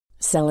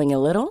Selling a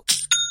little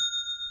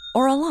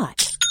or a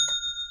lot?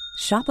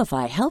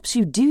 Shopify helps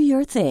you do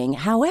your thing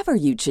however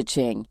you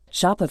cha-ching.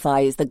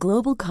 Shopify is the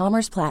global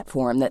commerce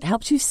platform that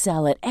helps you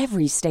sell at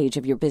every stage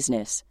of your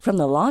business. From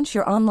the launch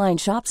your online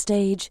shop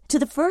stage to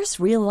the first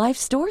real-life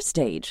store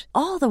stage,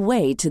 all the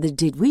way to the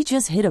did we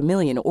just hit a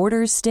million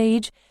orders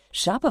stage.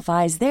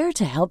 Shopify is there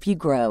to help you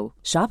grow.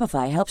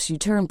 Shopify helps you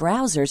turn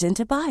browsers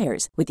into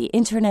buyers with the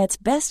internet's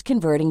best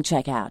converting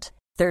checkout.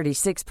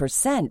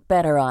 36%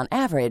 better on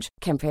average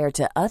compared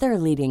to other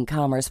leading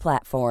commerce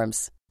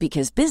platforms.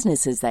 Because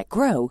businesses that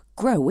grow,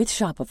 grow with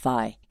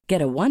Shopify.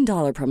 Get a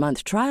 $1 per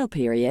month trial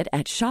period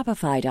at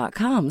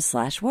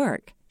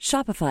shopify.com/work.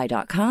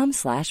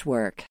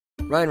 Shopify.com/work.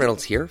 Ryan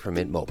Reynolds here from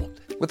Mint Mobile.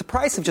 With the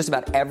price of just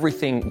about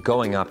everything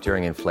going up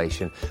during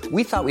inflation,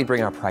 we thought we'd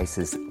bring our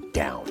prices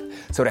down.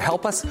 So to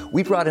help us,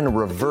 we brought in a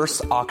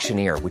reverse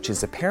auctioneer, which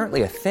is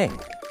apparently a thing.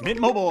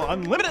 Mint Mobile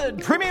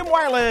Unlimited Premium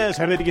Wireless.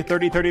 How to get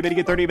 30, 30, bit to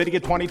get 30, bit to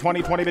get 20,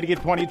 20, 20, bit to get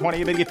 20,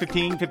 20, bit to get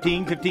 15,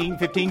 15, 15,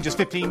 15, just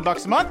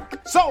 $15 a month?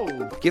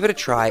 Sold! Give it a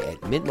try at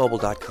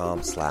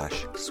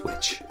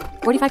mintmobile.com/switch.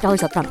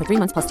 $45 up front for 3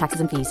 months plus taxes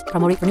and fees.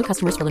 Promo rate for new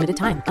customers for limited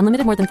time.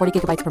 Unlimited more than 40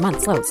 gigabytes per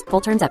month. Slows full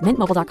terms at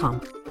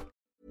mintmobile.com.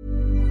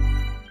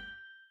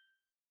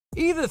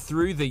 Either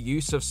through the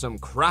use of some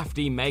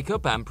crafty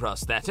makeup and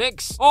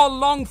prosthetics, or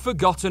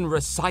long-forgotten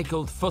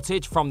recycled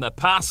footage from the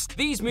past,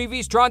 these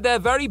movies tried their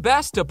very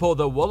best to pull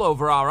the wool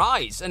over our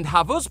eyes and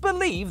have us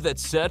believe that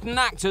certain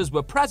actors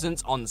were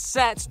present on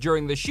set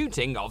during the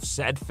shooting of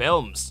said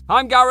films.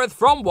 I'm Gareth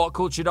from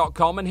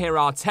WhatCulture.com, and here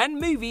are 10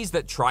 movies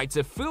that tried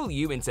to fool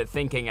you into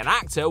thinking an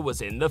actor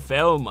was in the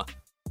film.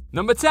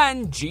 Number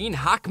 10. Gene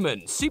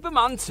Hackman,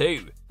 Superman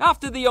 2.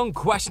 After the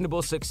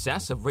unquestionable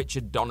success of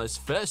Richard Donner's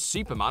first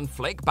Superman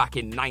flick back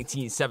in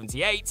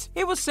 1978,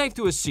 it was safe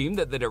to assume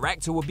that the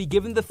director would be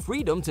given the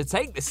freedom to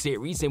take the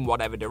series in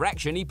whatever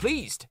direction he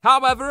pleased.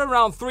 However,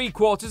 around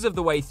 3/4 of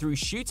the way through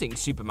shooting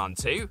Superman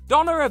 2,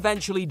 Donner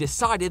eventually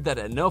decided that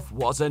enough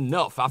was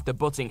enough after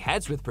butting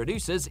heads with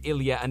producers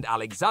Ilya and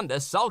Alexander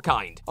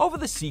Salkind over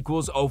the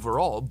sequel's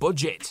overall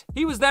budget.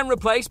 He was then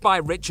replaced by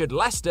Richard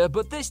Lester,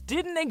 but this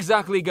didn't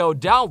exactly go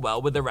down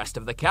well with the rest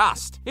of the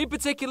cast. In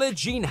particular,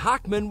 Gene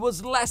Hackman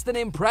was less than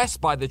impressed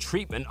by the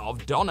treatment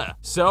of Donner.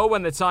 So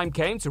when the time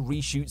came to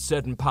reshoot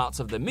certain parts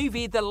of the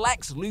movie, the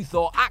Lex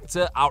Luthor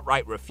actor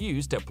outright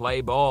refused to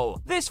play ball.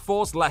 This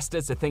forced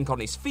Lester to think on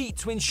his feet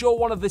to ensure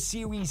one of the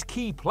series'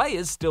 key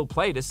players still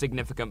played a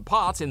significant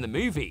part in the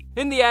movie.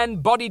 In the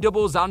end, body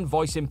doubles and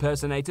voice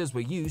impersonators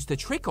were used to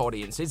trick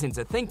audiences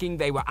into thinking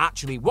they were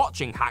actually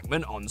watching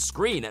Hackman on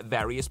screen at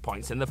various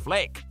points in the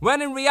flick,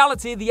 when in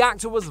reality the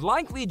actor was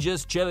likely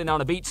just chilling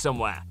on a beach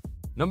somewhere.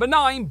 Number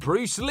 9.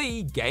 Bruce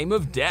Lee, Game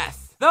of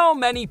Death. Though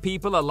many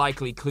people are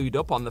likely clued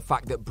up on the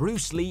fact that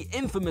Bruce Lee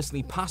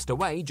infamously passed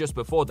away just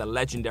before the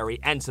legendary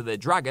Enter the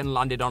Dragon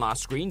landed on our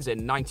screens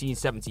in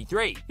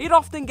 1973, it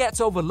often gets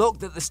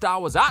overlooked that the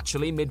star was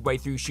actually midway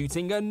through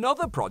shooting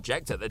another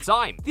project at the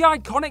time. The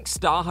iconic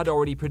star had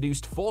already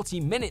produced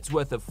 40 minutes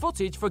worth of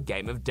footage for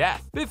Game of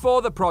Death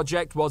before the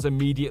project was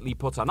immediately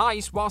put on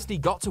ice whilst he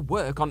got to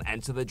work on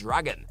Enter the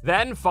Dragon.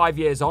 Then, 5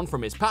 years on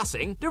from his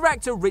passing,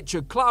 director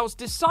Richard Klaus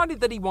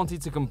decided that he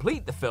wanted to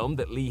complete the film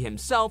that Lee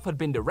himself had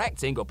been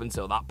directing up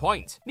until that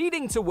point.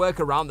 Needing to work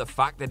around the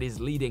fact that his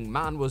leading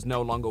man was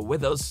no longer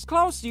with us,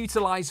 Klaus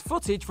utilized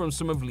footage from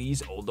some of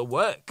Lee's older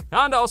work,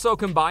 and also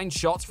combined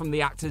shots from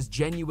the actor's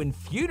genuine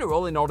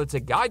funeral in order to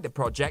guide the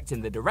project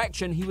in the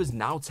direction he was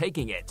now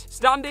taking it.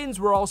 Stand-ins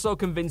were also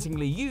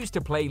convincingly used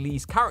to play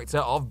Lee's character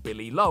of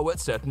Billy Lowe at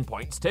certain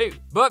points too.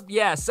 But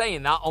yeah,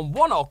 saying that, on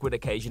one awkward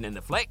occasion in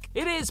the flick,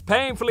 it is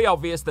painfully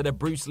obvious that a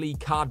Bruce Lee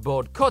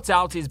cardboard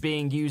cutout is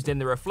being used in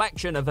the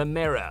reflection of a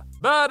mirror.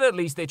 But at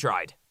least they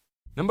tried.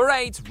 Number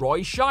 8.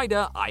 Roy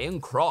Scheider,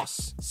 Iron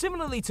Cross.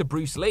 Similarly to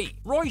Bruce Lee,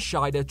 Roy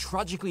Scheider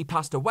tragically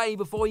passed away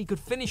before he could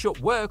finish up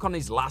work on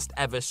his last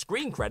ever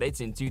screen credits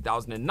in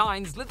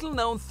 2009's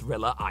little-known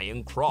thriller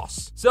Iron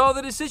Cross. So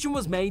the decision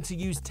was made to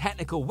use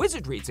technical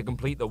wizardry to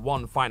complete the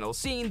one final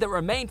scene that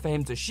remained for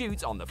him to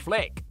shoot on the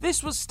flick.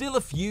 This was still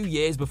a few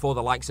years before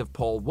the likes of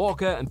Paul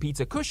Walker and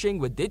Peter Cushing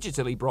were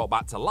digitally brought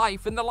back to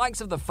life in the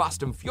likes of the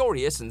Fast and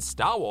Furious and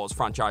Star Wars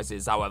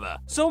franchises, however.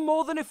 So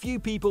more than a few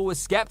people were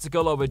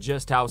skeptical over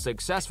just how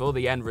successful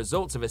the end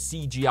results of a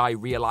CGI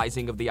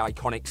realizing of the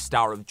iconic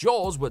star of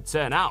Jaws would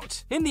turn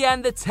out. In the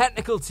end, the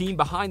technical team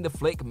behind the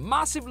flick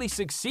massively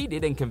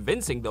succeeded in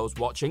convincing those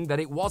watching that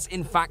it was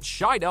in fact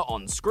Scheider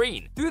on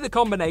screen, through the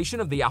combination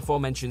of the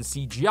aforementioned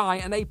CGI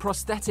and a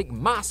prosthetic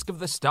mask of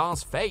the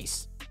star's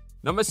face.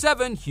 Number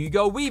 7.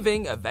 Hugo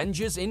Weaving,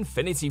 Avengers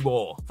Infinity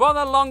War. For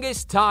the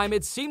longest time,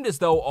 it seemed as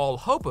though all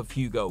hope of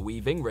Hugo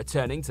Weaving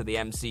returning to the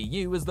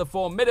MCU as the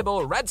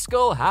formidable Red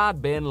Skull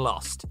had been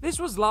lost. This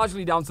was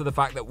largely down to the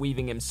fact that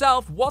Weaving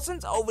himself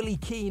wasn't overly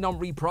keen on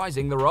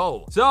reprising the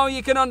role. So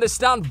you can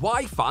understand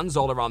why fans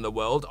all around the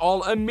world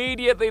all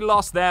immediately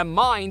lost their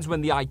minds when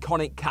the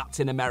iconic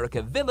Captain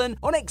America villain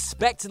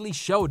unexpectedly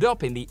showed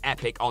up in the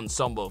epic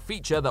ensemble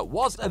feature that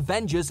was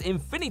Avengers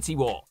Infinity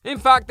War. In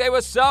fact, they were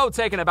so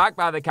taken aback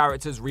by the character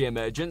character's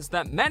reemergence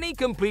that many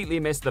completely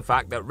missed the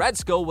fact that Red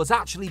Skull was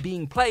actually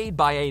being played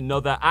by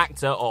another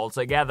actor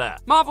altogether.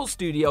 Marvel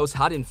Studios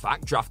had in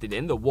fact drafted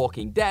in The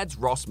Walking Dead's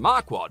Ross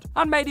Marquardt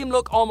and made him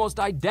look almost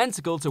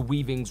identical to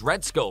Weaving's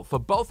Red Skull for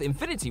both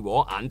Infinity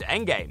War and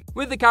Endgame.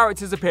 With the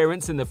character's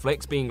appearance in the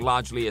flicks being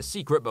largely a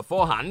secret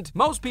beforehand,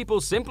 most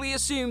people simply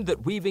assumed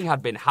that Weaving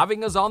had been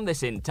having us on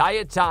this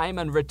entire time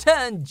and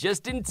returned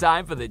just in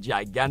time for the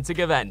gigantic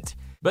event.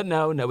 But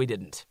no, he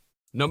didn't.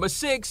 Number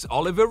 6,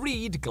 Oliver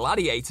Reed,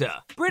 Gladiator.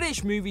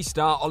 British movie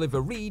star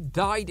Oliver Reed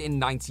died in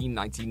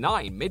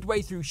 1999,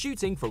 midway through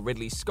shooting for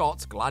Ridley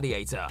Scott's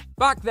Gladiator.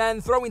 Back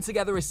then, throwing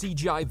together a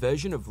CGI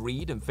version of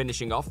Reed and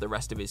finishing off the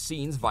rest of his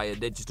scenes via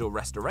digital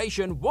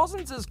restoration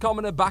wasn't as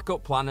common a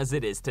backup plan as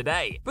it is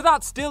today. But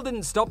that still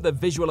didn't stop the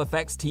visual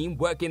effects team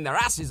working their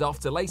asses off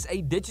to lace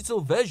a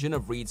digital version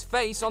of Reed's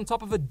face on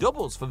top of a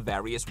doubles for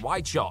various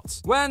wide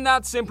shots. When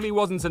that simply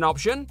wasn't an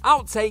option,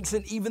 outtakes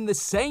and even the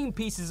same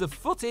pieces of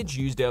footage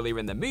used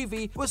earlier in the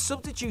movie was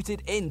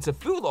substituted in to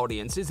fool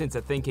audiences into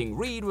thinking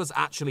Reed was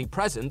actually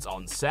present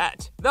on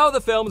set. Though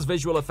the film's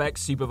visual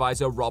effects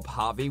supervisor Rob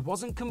Harvey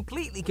wasn't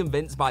completely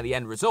convinced by the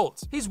end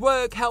result, his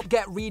work helped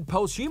get Reed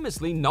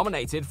posthumously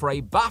nominated for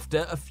a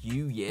BAFTA a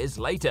few years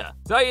later.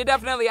 So you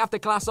definitely have to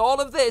class all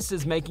of this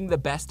as making the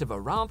best of a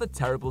rather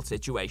terrible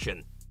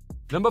situation.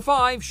 Number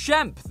 5,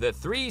 Shemp, The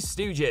Three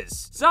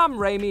Stooges. Sam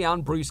Raimi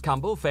and Bruce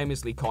Campbell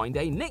famously coined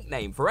a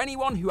nickname for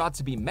anyone who had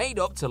to be made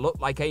up to look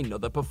like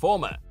another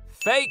performer: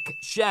 Fake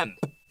Shemp.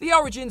 The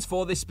origins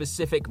for this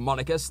specific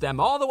moniker stem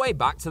all the way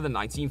back to the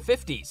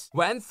 1950s,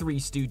 when Three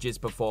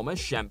Stooges performer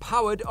Shemp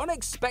Howard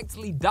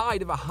unexpectedly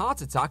died of a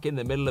heart attack in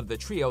the middle of the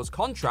trio's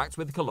contract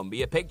with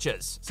Columbia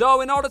Pictures. So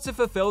in order to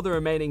fulfill the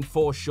remaining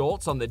 4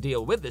 shorts on the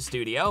deal with the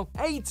studio,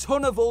 a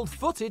ton of old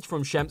footage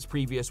from Shemp's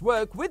previous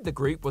work with the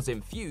group was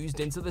infused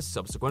into the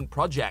subsequent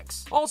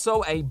projects.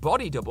 Also, a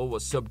body double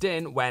was subbed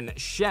in when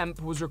Shemp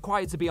was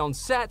required to be on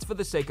set for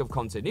the sake of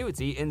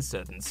continuity in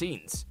certain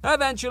scenes.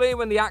 Eventually,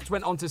 when the act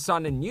went on to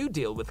sign a new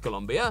deal with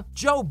Columbia,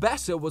 Joe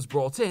Besser was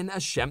brought in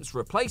as Shemp's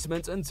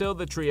replacement until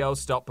the trio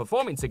stopped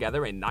performing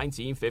together in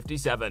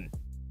 1957.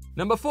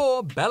 Number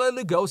 4, Bela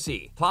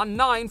Lugosi, Plan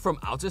 9 from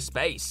Outer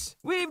Space.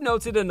 We've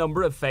noted a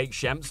number of fake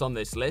Shemps on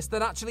this list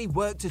that actually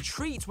worked a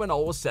treat when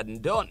all was said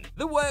and done.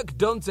 The work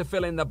done to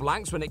fill in the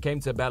blanks when it came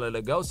to Bela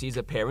Lugosi's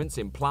appearance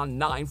in Plan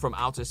 9 from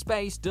Outer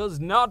Space does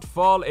not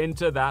fall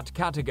into that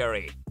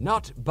category.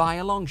 Not by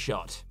a long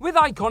shot. With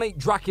iconic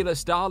Dracula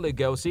star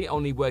Lugosi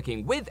only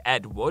working with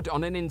Ed Wood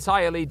on an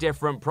entirely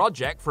different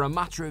project for a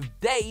matter of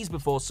days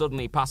before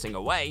suddenly passing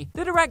away,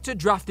 the director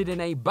drafted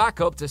in a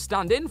backup to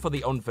stand in for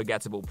the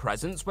unforgettable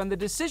presence when the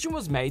decision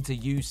was made to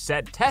use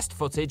said test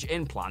footage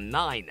in Plan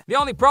 9. The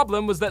only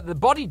problem was that the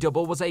body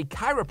double was a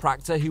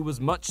chiropractor who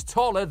was much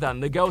taller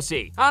than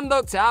Lugosi, and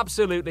looked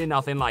absolutely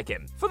nothing like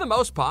him. For the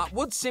most part,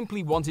 Wood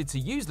simply wanted to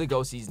use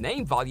Lugosi's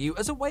name value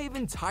as a way of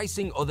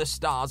enticing other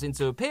stars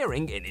into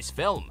appearing in his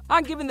film,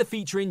 and giving the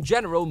feature in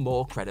general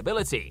more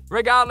credibility,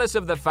 regardless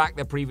of the fact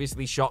that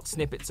previously shot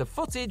snippets of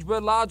footage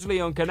were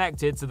largely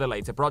unconnected to the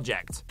later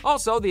project.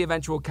 Also, the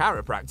eventual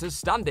chiropractor's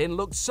stand-in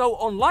looked so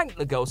unlike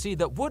Lugosi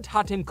that Wood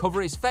had him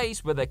cover his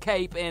face with a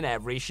cape in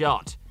every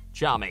shot.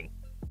 Charming.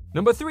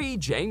 Number 3,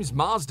 James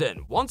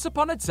Marsden, Once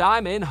Upon a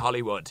Time in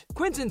Hollywood.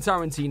 Quentin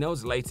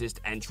Tarantino's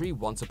latest entry,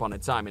 Once Upon a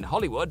Time in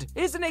Hollywood,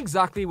 isn't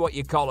exactly what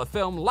you call a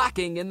film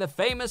lacking in the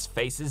famous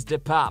faces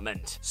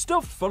department.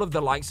 Stuffed full of the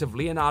likes of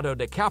Leonardo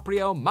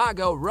DiCaprio,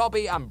 Margot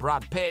Robbie, and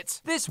Brad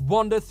Pitt, this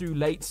wander through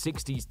late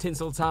 60s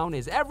Tinseltown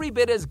is every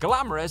bit as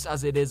glamorous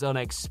as it is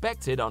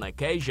unexpected on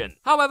occasion.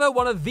 However,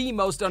 one of the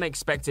most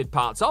unexpected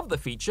parts of the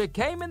feature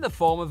came in the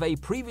form of a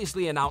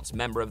previously announced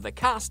member of the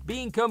cast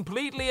being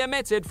completely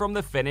omitted from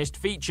the finished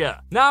feature.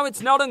 Now,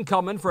 it's not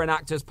uncommon for an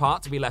actor's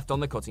part to be left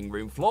on the cutting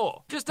room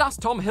floor. Just ask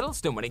Tom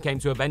Hiddleston when it came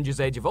to Avengers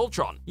Age of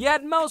Ultron.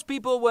 Yet most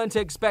people weren't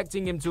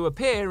expecting him to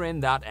appear in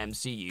that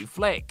MCU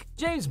flick.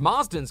 James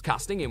Marsden's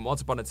casting in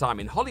Once Upon a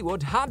Time in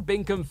Hollywood had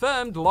been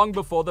confirmed long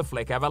before the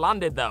flick ever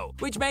landed though,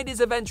 which made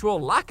his eventual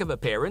lack of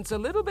appearance a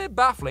little bit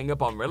baffling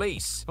upon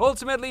release.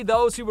 Ultimately,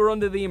 those who were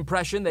under the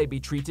impression they'd be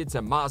treated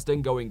to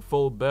Marsden going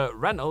full Burt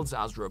Reynolds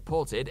as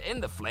reported in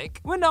the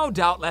flick were no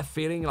doubt left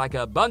feeling like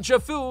a bunch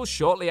of fools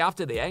shortly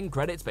after the end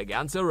credits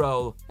began to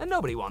roll, and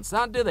nobody wants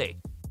that, do they?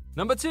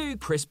 Number 2,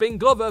 Crispin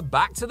Glover,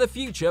 Back to the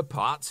Future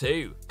Part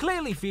 2.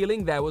 Clearly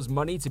feeling there was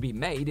money to be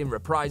made in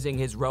reprising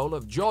his role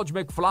of George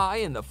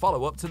McFly in the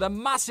follow-up to the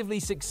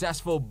massively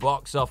successful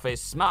box office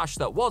smash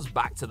that was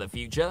Back to the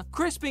Future,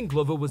 Crispin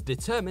Glover was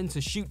determined to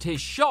shoot his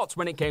shot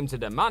when it came to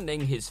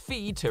demanding his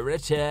fee to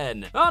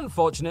return.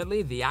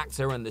 Unfortunately, the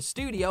actor and the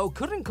studio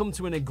couldn't come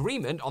to an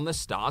agreement on the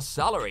star's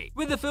salary,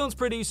 with the film's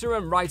producer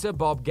and writer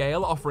Bob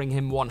Gale offering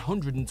him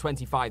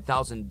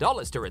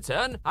 $125,000 to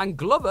return, and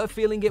Glover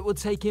feeling it would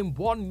take him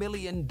 $1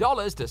 million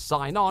to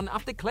sign on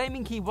after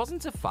claiming he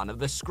wasn't a fan of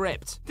the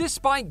script.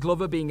 Despite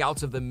Glover being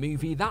out of the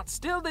movie, that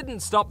still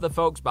didn't stop the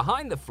folks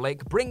behind the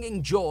flick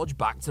bringing George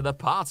back to the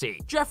party.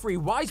 Jeffrey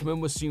Wiseman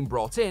was soon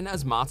brought in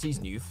as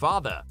Marty's new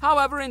father.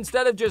 However,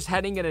 instead of just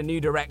heading in a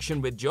new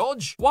direction with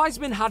George,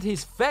 Wiseman had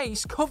his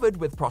face covered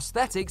with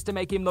prosthetics to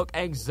make him look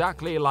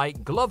exactly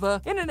like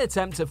Glover in an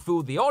attempt to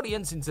fool the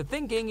audience into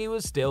thinking he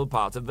was still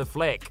part of the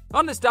flick.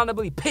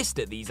 Understandably pissed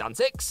at these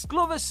antics,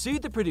 Glover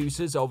sued the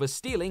producers over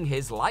stealing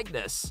his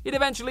likeness. He'd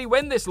eventually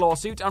win this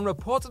lawsuit and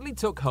reportedly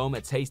took home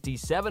a tasty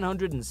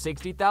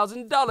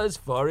 $760,000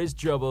 for his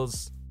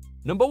troubles.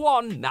 Number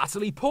 1.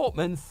 Natalie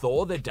Portman,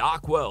 Thor: The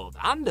Dark World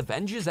and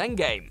Avengers: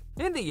 Endgame.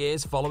 In the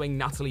years following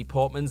Natalie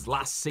Portman's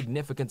last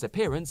significant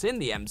appearance in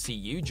the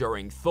MCU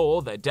during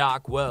Thor: The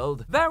Dark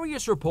World,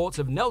 various reports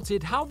have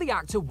noted how the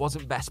actor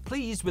wasn't best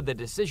pleased with the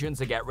decision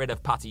to get rid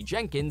of Patty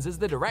Jenkins as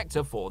the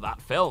director for that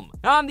film,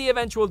 and the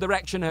eventual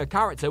direction her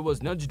character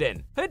was nudged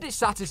in. Her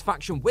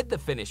dissatisfaction with the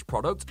finished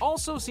product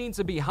also seemed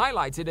to be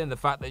highlighted in the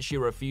fact that she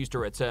refused to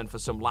return for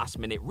some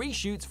last-minute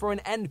reshoots for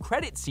an end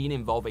credit scene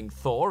involving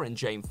Thor and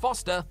Jane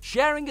Foster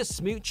sharing a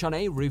smooch on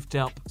a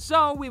rooftop.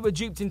 So we were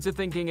duped into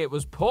thinking it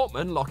was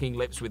Portman locking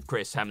lips with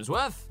Chris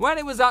Hemsworth, when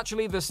it was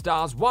actually the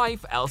star's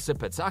wife, Elsa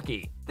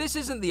Pataky. This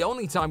isn't the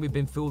only time we've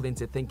been fooled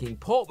into thinking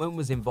Portman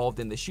was involved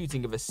in the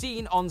shooting of a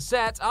scene on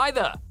set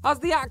either, as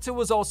the actor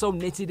was also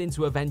knitted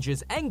into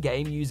Avengers: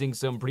 Endgame using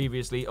some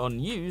previously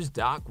unused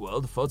Dark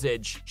World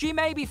footage. She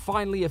may be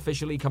finally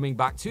officially coming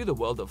back to the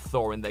world of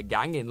Thor and the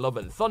gang in Love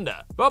and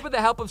Thunder, but with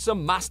the help of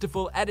some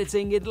masterful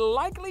editing, it'll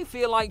likely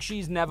feel like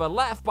she's never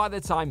left by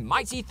the time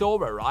Mighty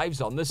Thor arrives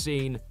on the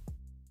scene.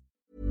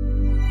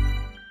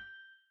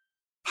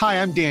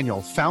 Hi, I'm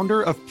Daniel,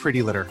 founder of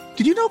Pretty Litter.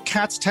 Did you know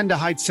cats tend to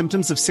hide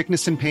symptoms of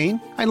sickness and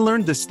pain? I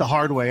learned this the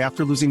hard way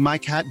after losing my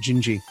cat,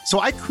 Gingy. So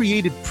I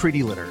created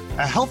Pretty Litter,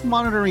 a health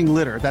monitoring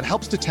litter that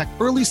helps detect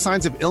early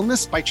signs of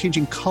illness by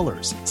changing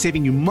colors,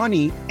 saving you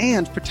money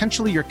and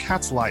potentially your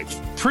cat's life.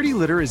 Pretty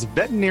Litter is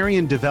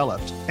veterinarian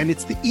developed, and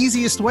it's the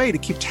easiest way to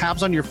keep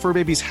tabs on your fur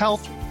baby's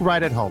health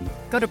right at home.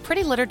 Go to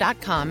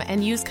prettylitter.com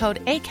and use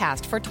code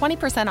ACAST for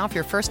 20% off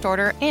your first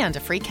order and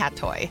a free cat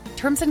toy.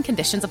 Terms and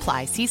conditions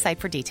apply. See site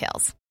for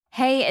details.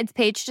 Hey, it's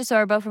Paige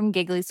DeSorbo from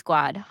Giggly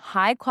Squad.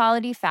 High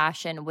quality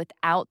fashion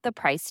without the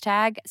price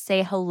tag.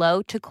 Say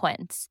hello to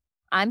Quince.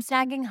 I'm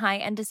snagging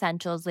high-end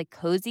essentials like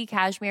cozy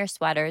cashmere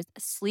sweaters,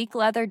 sleek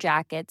leather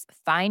jackets,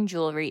 fine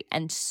jewelry,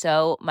 and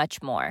so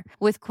much more.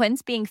 With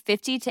Quince being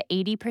 50 to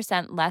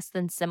 80% less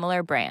than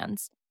similar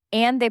brands.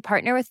 And they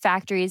partner with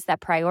factories that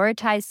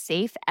prioritize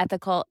safe,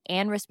 ethical,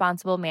 and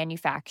responsible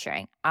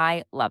manufacturing.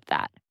 I love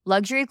that.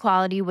 Luxury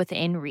quality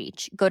within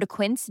reach. Go to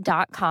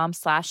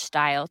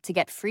quince.com/style to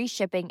get free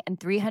shipping and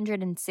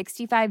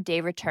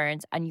 365-day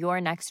returns on your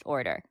next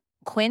order.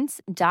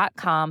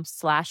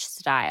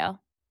 Quince.com/style.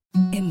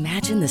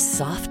 Imagine the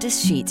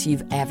softest sheets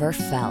you've ever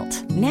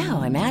felt.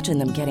 Now imagine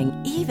them getting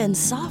even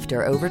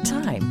softer over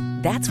time.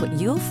 That's what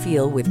you'll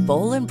feel with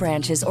Boll &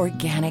 Branch's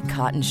organic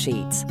cotton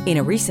sheets. In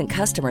a recent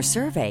customer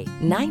survey,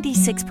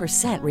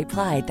 96%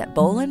 replied that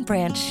Boll &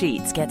 Branch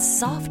sheets get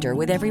softer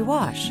with every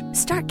wash.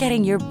 Start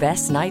getting your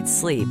best night's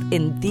sleep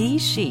in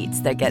these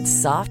sheets that get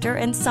softer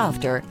and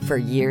softer for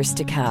years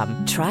to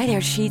come. Try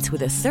their sheets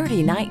with a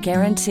 30-night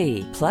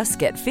guarantee. Plus,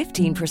 get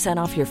 15%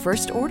 off your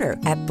first order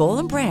at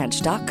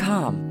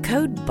bollandbranch.com.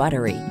 Code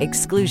BUTTERY.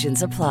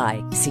 Exclusions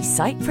apply. See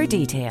site for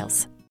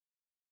details.